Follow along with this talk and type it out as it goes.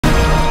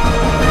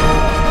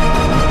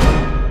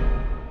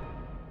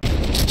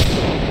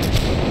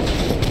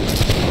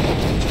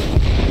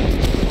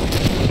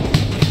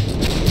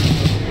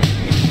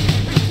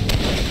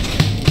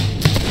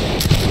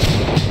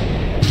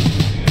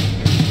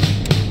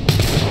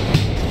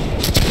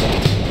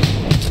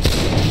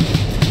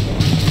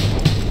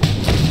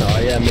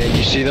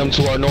See them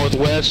to our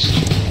northwest?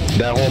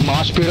 That whole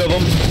mosh pit of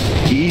them?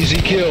 Easy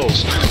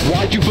kills.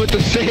 Why'd you put the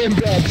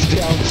sandbags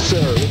down,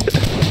 sir?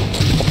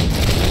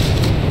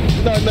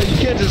 No, you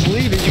can't just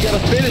leave it. You gotta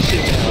finish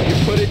it now. You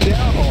put it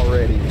down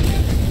already.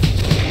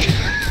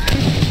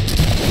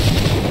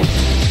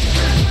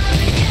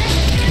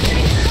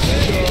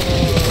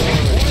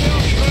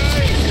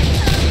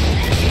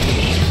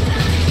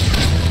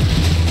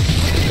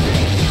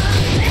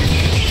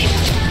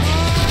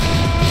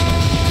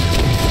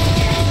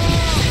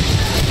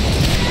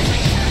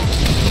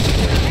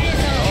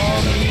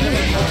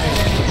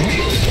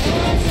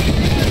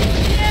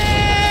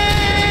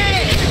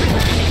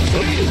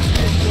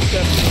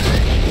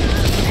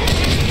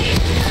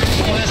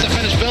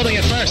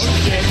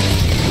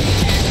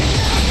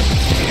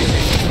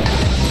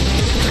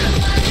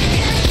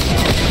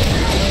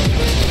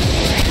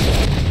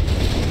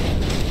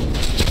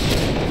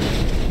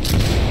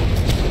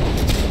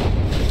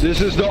 This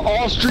is the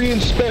Austrian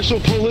Special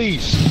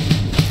Police.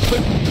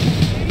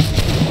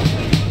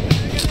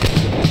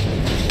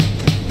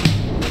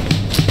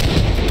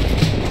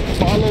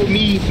 Follow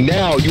me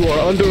now. You are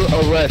under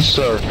arrest,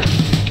 sir.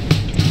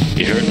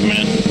 You heard the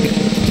man.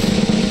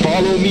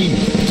 Follow me.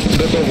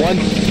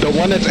 The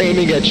one that's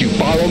aiming at you.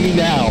 Follow me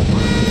now.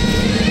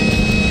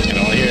 And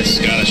all here is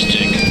Scottish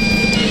chick.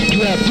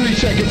 You have 3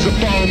 seconds to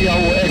follow me. I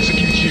will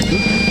execute you.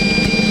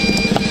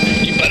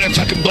 You better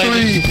fucking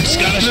blame the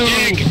Scottish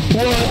chick.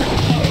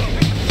 1.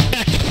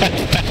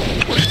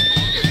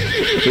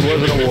 It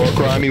wasn't a war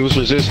crime, he was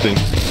resisting.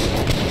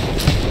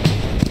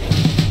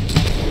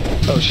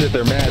 Oh shit,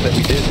 they're mad that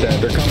we did that.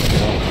 They're coming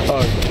now.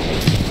 Oh.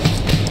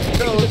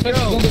 Go, let's go.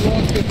 On the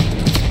rocket.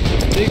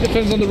 Take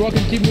defense on the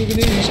rocket, keep moving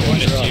in. Just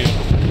pointed to you.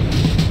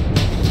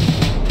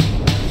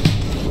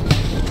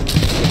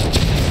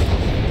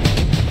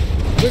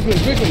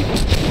 Quickly.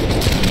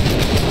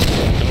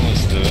 Don't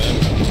listen to them.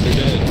 They're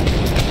dead.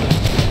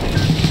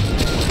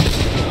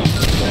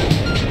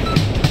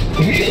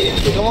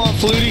 Come on,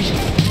 Flutie.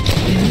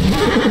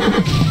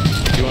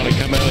 If you want to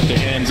come out with your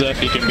hands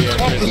up, you can be our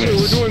Officer,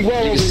 prisoners. we're doing well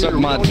over here. Suck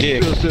my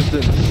dick.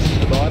 Assistance.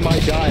 Well, I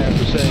might die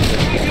after saying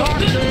that.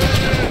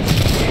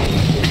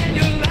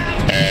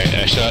 Alright,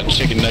 I shot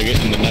Chicken Nugget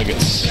in the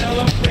nuggets.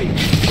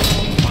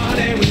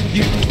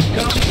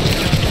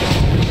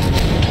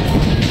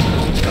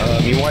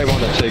 You might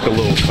want to take a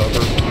little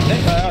cover.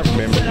 I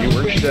remember you.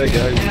 Weren't you that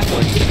guy who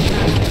was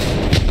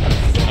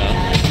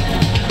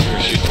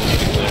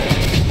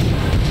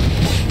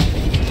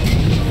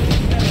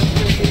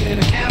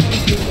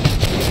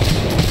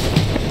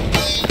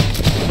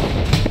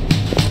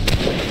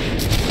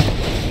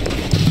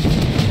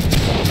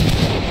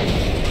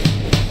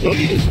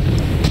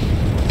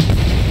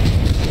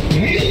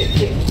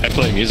I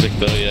play music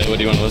though, yeah. What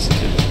do you want to listen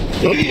to?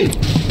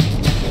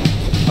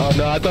 Oh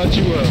no, I thought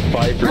you were a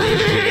fighter.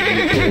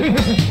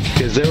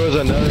 Because there was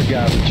another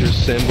guy with your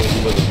symbol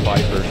who was a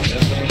fighter.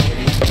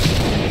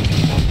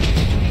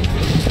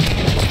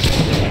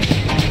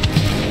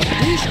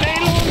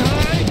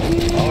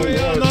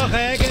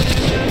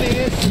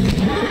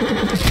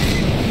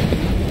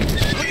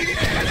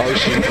 Oh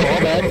shit,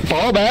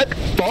 fall back.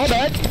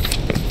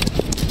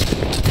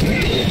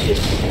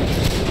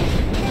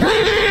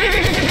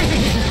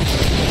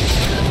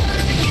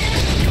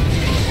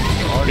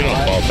 You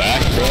don't fall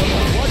back, bro.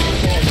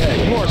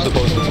 You are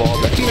supposed to fall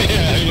back.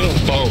 Yeah, you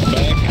don't fall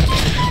back.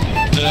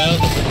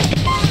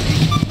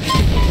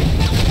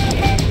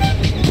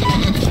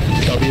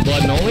 W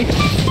button only?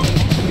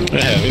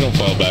 Yeah, we don't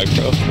fall back,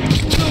 bro.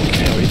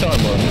 Yeah, what are you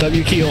talking about?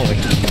 W key only.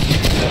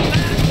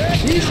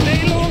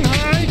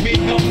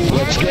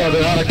 Let's go,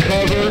 they're out of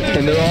cover,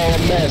 and they're all a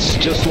mess,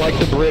 just like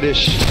the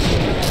British.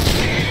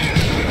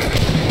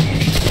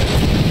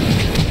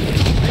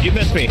 You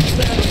missed me.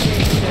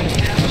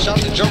 Shot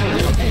the German.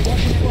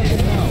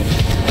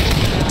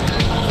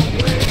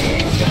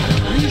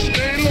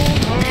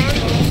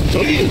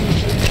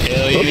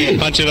 Hell yeah,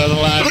 punch it on the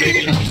line,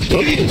 baby.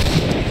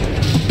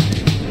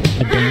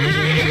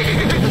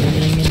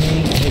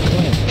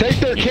 Take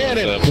their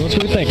cannon. Let's go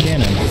with that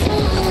cannon.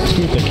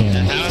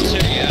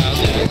 Howitzer, yeah, I'll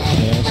do it.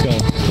 Yeah, let's go.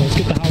 Let's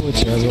get the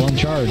howitzer. We're on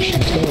charge.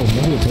 Let's go.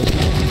 Move it.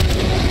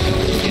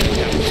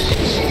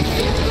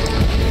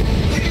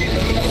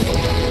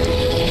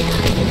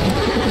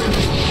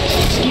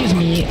 Excuse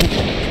me.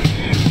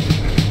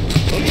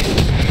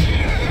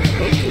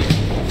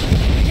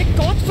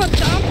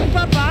 Gottverdammten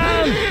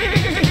Barbaren!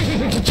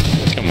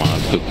 Come on,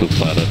 poo-poo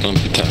platter, don't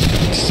be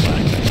talking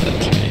smack like that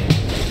to me.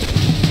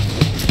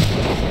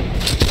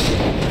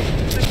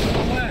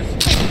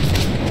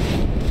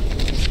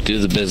 Do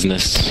the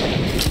business.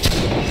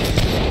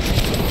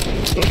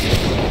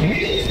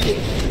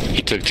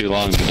 He took too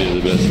long to do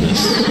the business.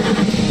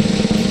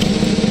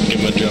 Give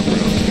him a jump rope.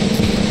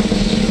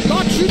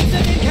 Gott schütze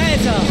den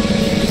Kaiser!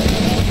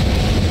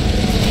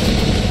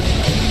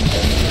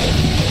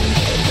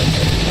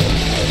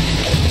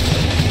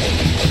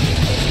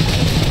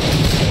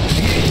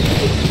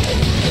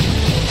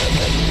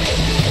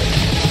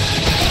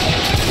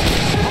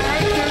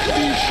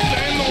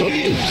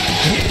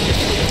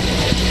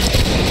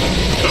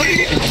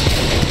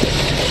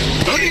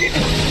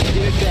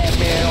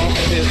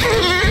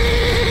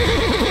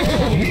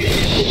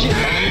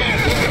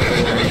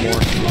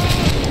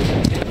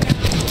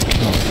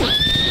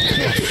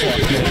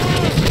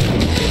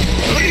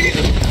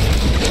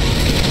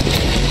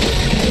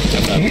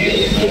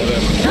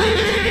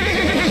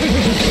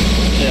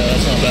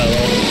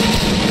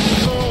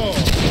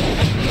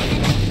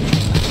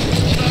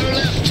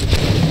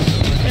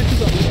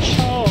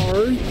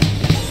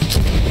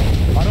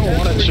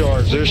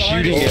 They're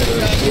shooting at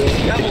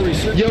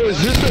us. Yo,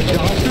 is this the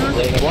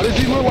doctor? Why does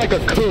he look like a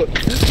cook?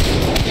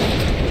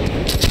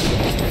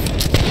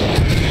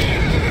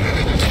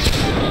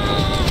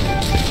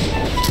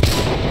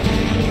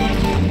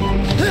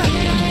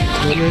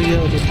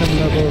 Yo, they're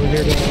coming up over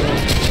here.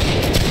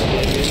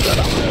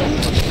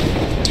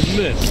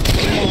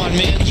 Come on,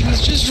 man. He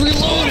was just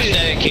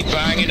reloaded. Keep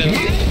firing it up.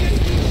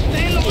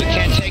 We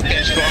can't take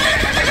that spot.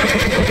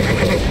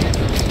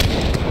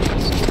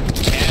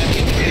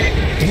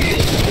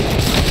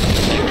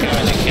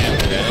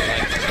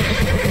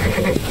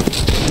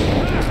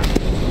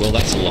 Well,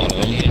 that's a lot of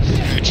them.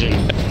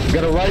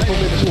 Got a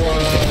rifleman to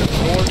our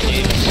north.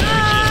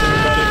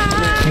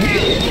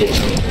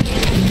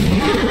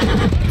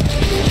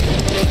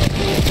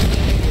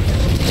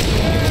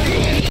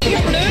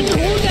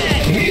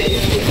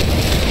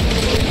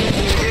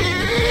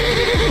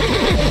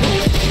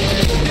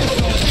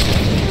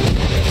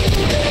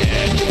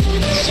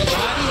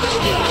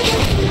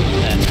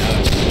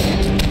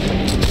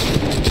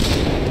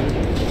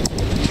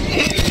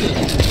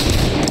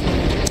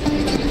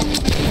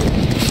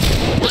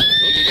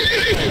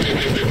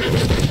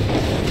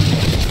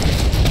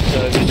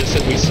 They just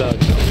said we suck.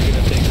 We're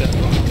gonna take that.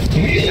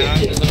 Now I'm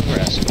just over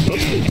us.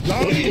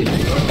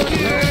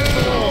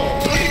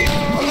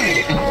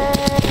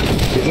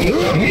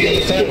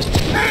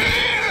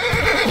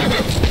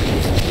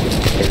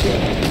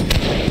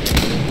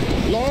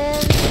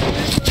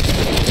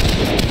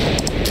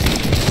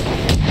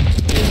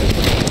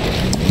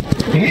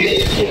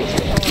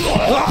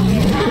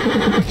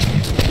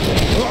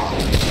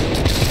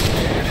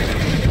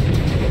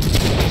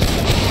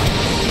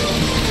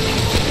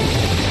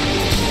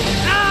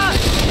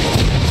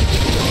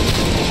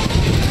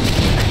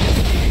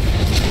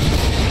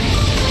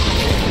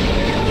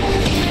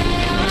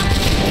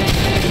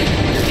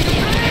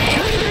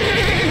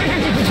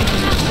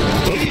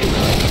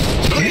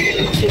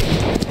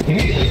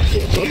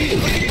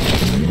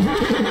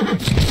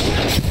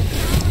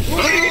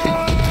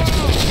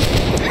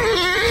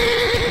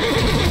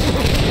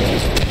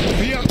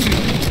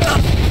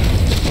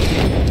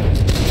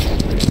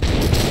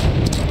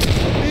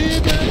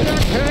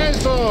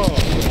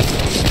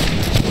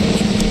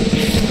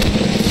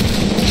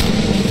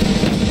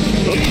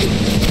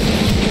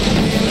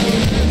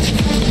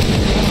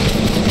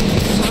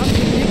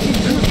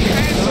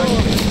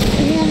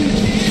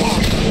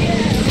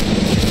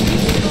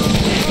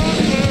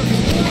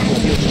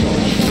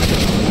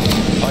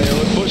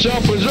 Push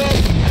up, push up!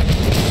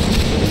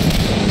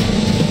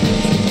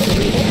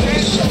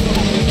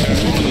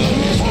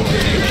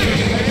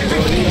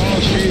 The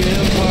Austrian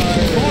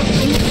Empire.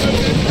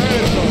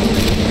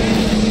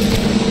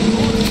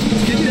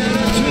 Get that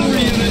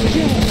artillery in it.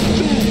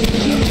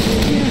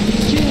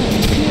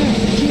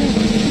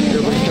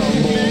 Here we come,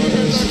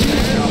 boys.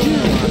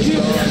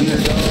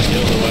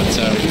 Yo, let's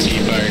have a tea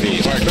party.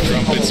 Mark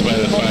trumpets by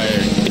the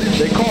fire.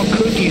 They call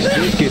cookies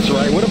biscuits,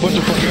 right? What a bunch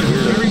of fucking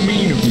weirdos. Very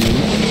mean of you.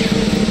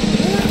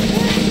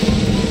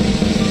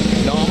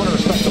 No, I'm gonna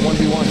respect the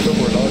 1v1. Go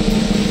for it, dog.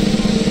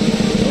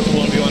 What's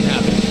 1v1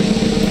 happen?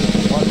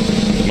 What?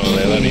 Well,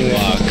 they let me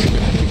lock.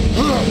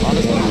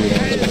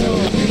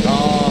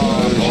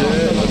 Oh,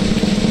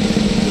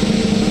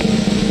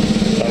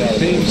 shit.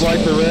 Seems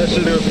like the rest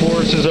of their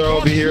forces are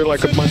over here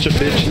like a bunch of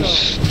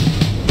bitches.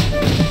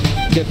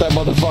 Get that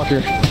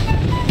motherfucker.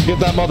 Get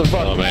that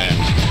motherfucker. Oh man,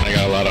 I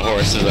got a lot of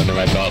horses under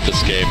my belt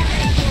this game.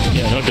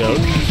 Yeah, no doubt.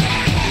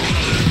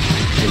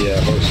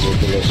 Yeah, horses are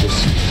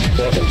delicious.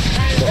 A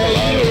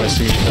lot of horse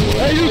meat.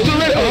 I used to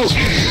live. Oh.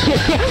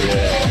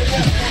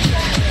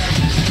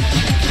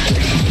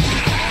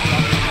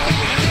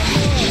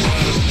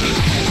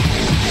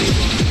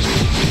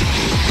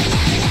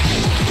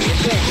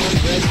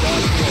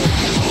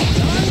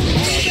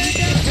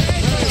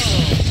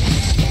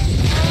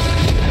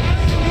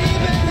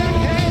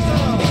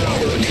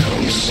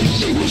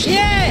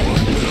 Yeah.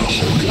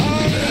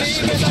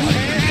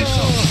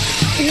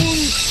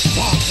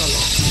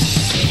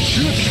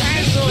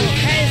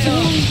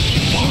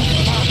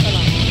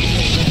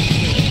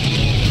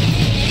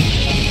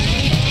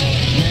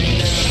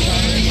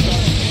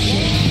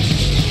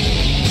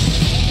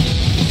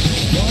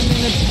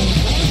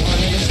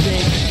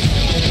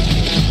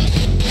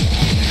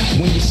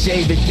 When you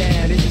shave it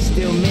down, is it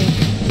still me?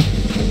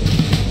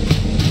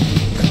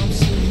 Come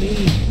see me.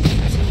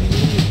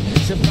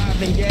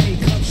 Surviving gay,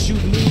 come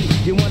shoot me.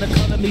 You wanna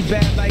color me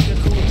bad like a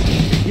cool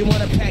kid. You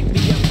wanna pack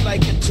me up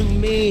like a too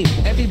mean.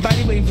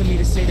 Everybody waiting for me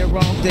to say the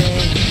wrong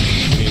thing.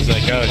 He's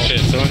like, oh shit,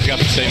 someone's got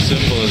the same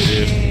symbol as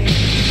you.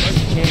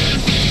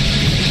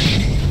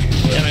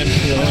 Yeah, man,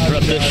 you know,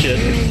 interrupt this shit.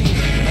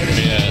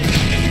 Yeah.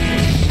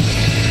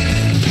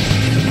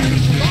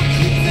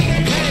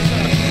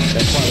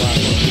 That's why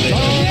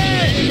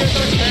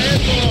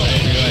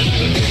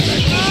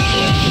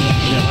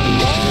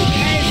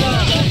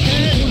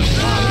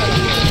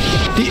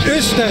Die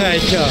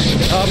Österreicher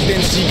haben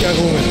den Sieg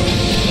errungen.